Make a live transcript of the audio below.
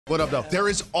What up, though? There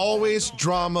is always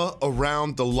drama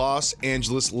around the Los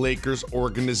Angeles Lakers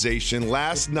organization.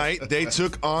 Last night, they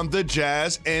took on the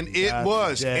Jazz, and it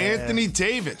was Anthony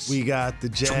Davis. We got the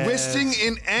Jazz. Twisting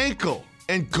an ankle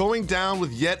and going down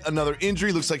with yet another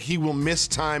injury. Looks like he will miss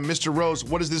time. Mr. Rose,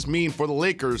 what does this mean for the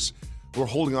Lakers who are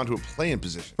holding on to a play-in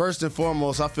position? First and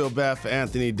foremost, I feel bad for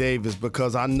Anthony Davis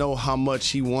because I know how much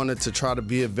he wanted to try to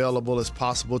be available as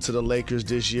possible to the Lakers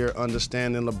this year,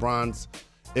 understanding LeBron's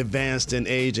advanced in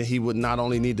age, and he would not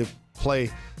only need to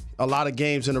play a lot of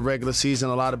games in the regular season,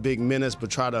 a lot of big minutes, but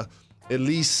try to at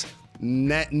least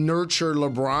nurture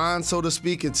LeBron, so to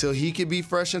speak, until he could be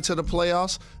fresh into the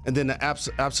playoffs. And then the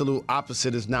absolute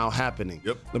opposite is now happening.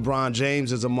 Yep. LeBron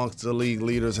James is amongst the league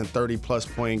leaders in 30-plus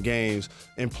point games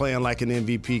and playing like an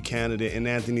MVP candidate, and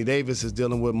Anthony Davis is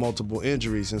dealing with multiple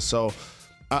injuries. And so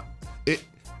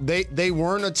they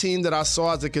weren't a team that I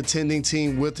saw as a contending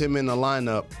team with him in the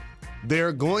lineup.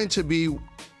 They're going to be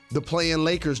the play-in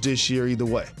Lakers this year either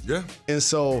way. Yeah. And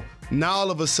so now all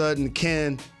of a sudden,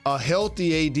 can a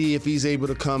healthy AD, if he's able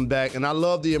to come back, and I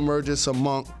love the emergence of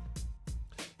Monk,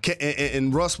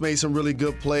 and Russ made some really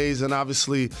good plays, and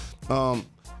obviously the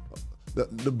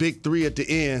big three at the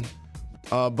end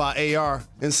by AR.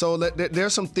 And so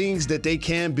there's some things that they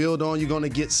can build on. You're going to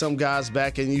get some guys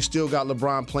back, and you still got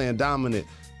LeBron playing dominant.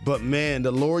 But, man,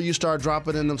 the lower you start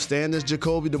dropping in them standings,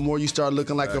 Jacoby, the more you start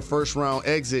looking like a first-round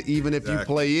exit, even if you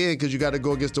play in, because you got to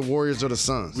go against the Warriors or the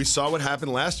Suns. We saw what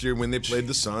happened last year when they played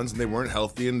the Suns and they weren't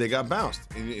healthy and they got bounced.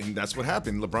 And that's what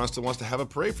happened. LeBron still wants to have a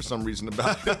parade for some reason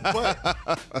about it.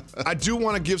 But I do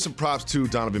want to give some props to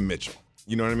Donovan Mitchell.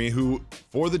 You know what I mean? Who,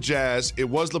 for the Jazz, it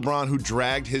was LeBron who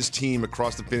dragged his team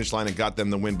across the finish line and got them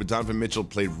the win. But Donovan Mitchell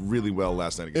played really well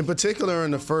last night again. In particular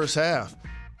in the first half.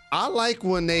 I like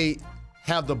when they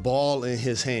have the ball in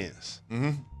his hands. Mm-hmm.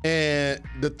 And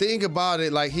the thing about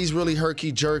it, like, he's really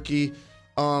herky-jerky.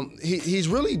 He's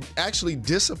really actually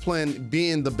disciplined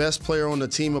being the best player on the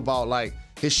team about, like,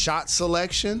 his shot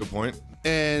selection. Good point.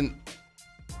 And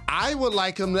I would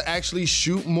like him to actually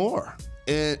shoot more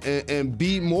and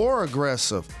be more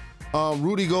aggressive.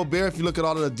 Rudy Gobert, if you look at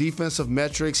all of the defensive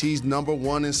metrics, he's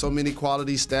 #1 in so many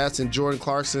quality stats, and Jordan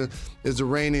Clarkson is the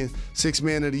reigning sixth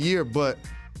man of the year. But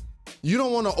you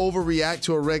don't want to overreact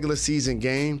to a regular season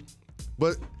game,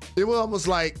 but it was almost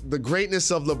like the greatness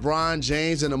of LeBron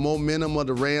James and the momentum of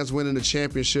the Rams winning the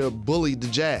championship bullied the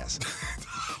Jazz.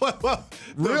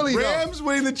 Really, the Rams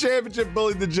winning the championship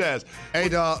bullied the Jazz. Hey,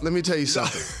 dog, let me tell you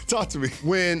something. Talk to me.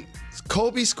 When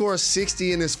Kobe scored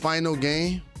 60 in his final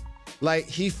game, like,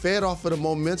 he fed off of the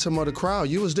momentum of the crowd.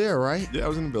 You was there, right? Yeah, I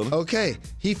was in the building. Okay.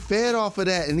 He fed off of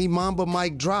that, and he Mamba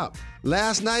Mike dropped.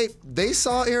 Last night, they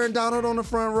saw Aaron Donald on the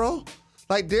front row.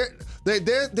 Like, there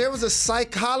was a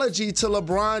psychology to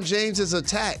LeBron James's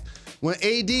attack. When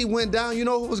AD went down, you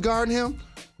know who was guarding him?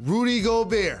 Rudy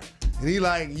Gobert. And he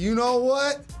like, you know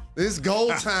what? It's goal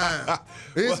time.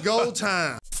 It's goal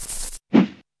time.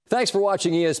 Thanks for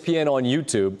watching ESPN on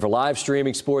YouTube. For live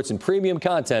streaming sports and premium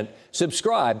content,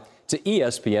 subscribe to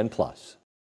ESPN+.